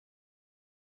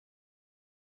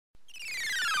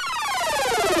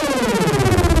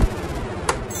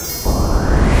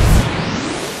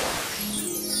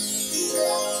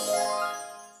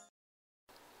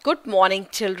Good morning,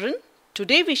 children.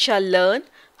 Today we shall learn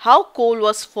how coal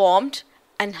was formed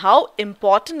and how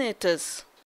important it is.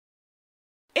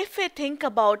 If we think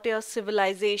about your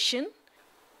civilization,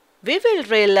 we will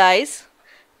realize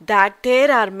that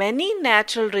there are many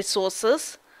natural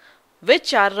resources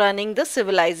which are running the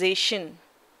civilization.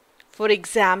 For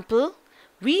example,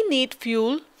 we need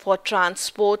fuel for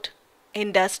transport,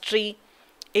 industry,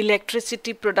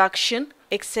 electricity production,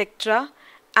 etc.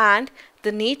 and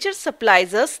the nature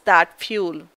supplies us that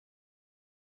fuel.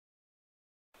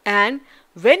 And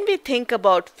when we think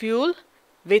about fuel,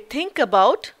 we think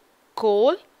about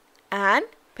coal and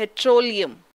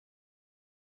petroleum.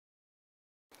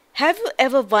 Have you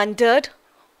ever wondered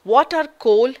what are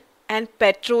coal and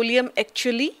petroleum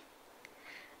actually?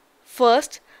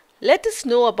 First, let us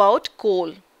know about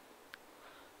coal.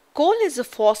 Coal is a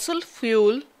fossil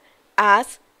fuel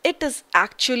as it is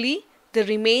actually the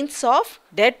remains of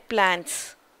dead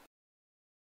plants.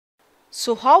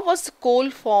 So how was the coal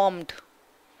formed?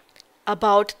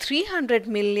 About 300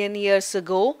 million years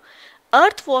ago,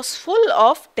 Earth was full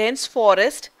of dense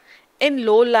forest in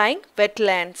low-lying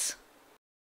wetlands.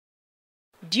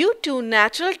 Due to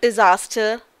natural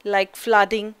disaster like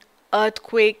flooding,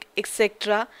 earthquake,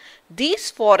 etc., these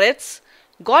forests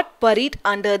got buried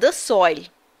under the soil.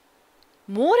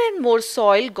 More and more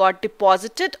soil got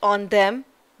deposited on them,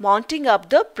 mounting up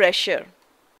the pressure.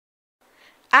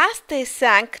 As they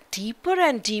sank deeper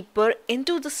and deeper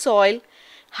into the soil,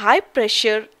 high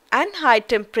pressure and high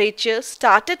temperature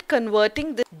started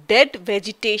converting the dead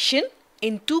vegetation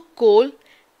into coal,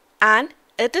 and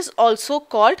it is also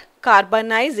called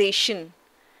carbonization.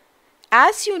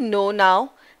 As you know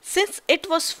now, since it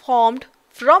was formed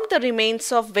from the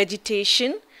remains of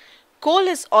vegetation, coal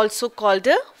is also called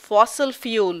a fossil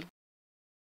fuel.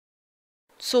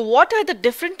 So what are the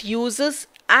different uses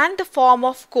and the form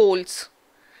of coals?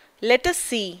 Let us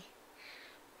see.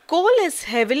 Coal is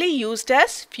heavily used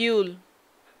as fuel.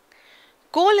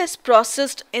 Coal is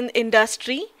processed in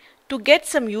industry to get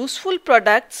some useful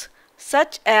products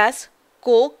such as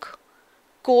coke,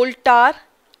 coal tar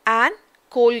and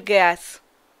coal gas.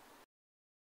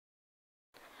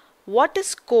 What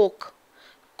is coke?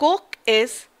 Coke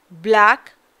is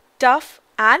black, tough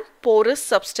and porous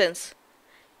substance.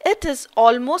 It is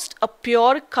almost a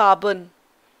pure carbon.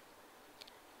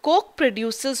 Coke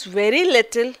produces very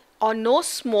little or no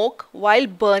smoke while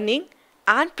burning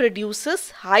and produces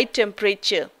high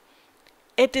temperature.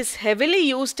 It is heavily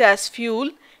used as fuel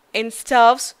in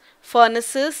stoves,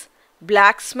 furnaces,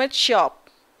 blacksmith shop.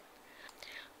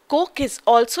 Coke is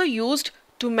also used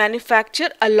to manufacture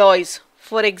alloys,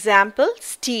 for example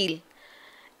steel.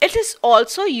 It is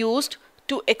also used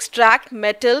to extract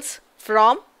metals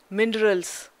from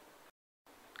minerals.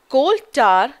 Coal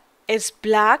tar is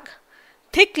black,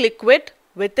 thick liquid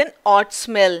with an odd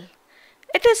smell.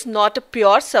 It is not a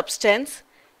pure substance.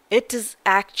 It is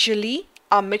actually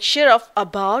a mixture of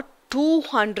about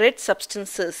 200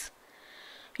 substances.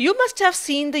 You must have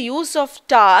seen the use of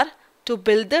tar to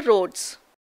build the roads.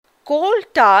 Coal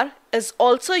tar is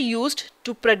also used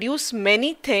to produce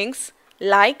many things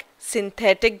like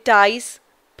synthetic dyes,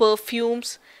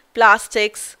 perfumes,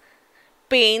 plastics,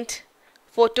 paint,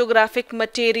 photographic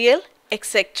material,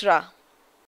 etc.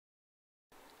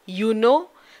 You know,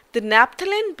 the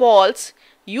naphthalene balls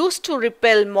used to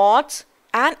repel moths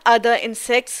and other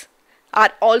insects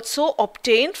are also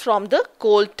obtained from the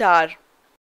coal tar.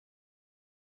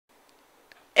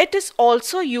 It is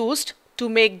also used to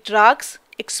make drugs,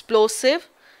 explosive,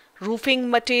 roofing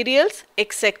materials,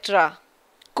 etc.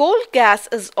 Coal gas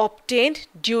is obtained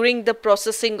during the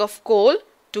processing of coal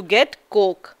to get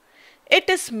coke. It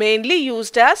is mainly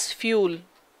used as fuel.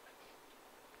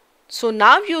 So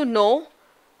now you know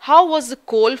how was the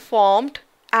coal formed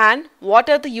and what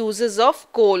are the uses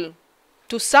of coal.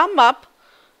 To sum up,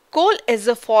 coal is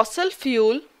a fossil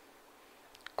fuel.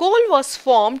 Coal was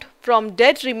formed from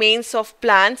dead remains of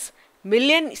plants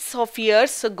millions of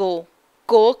years ago.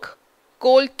 Coke,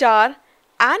 coal tar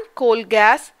and coal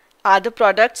gas are the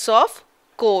products of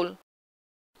coal.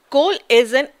 Coal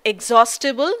is an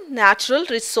inexhaustible natural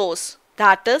resource.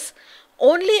 That is,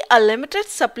 only a limited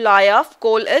supply of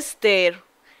coal is there.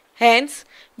 Hence,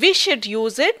 we should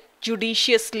use it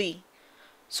judiciously.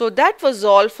 So that was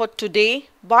all for today.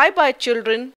 Bye bye children.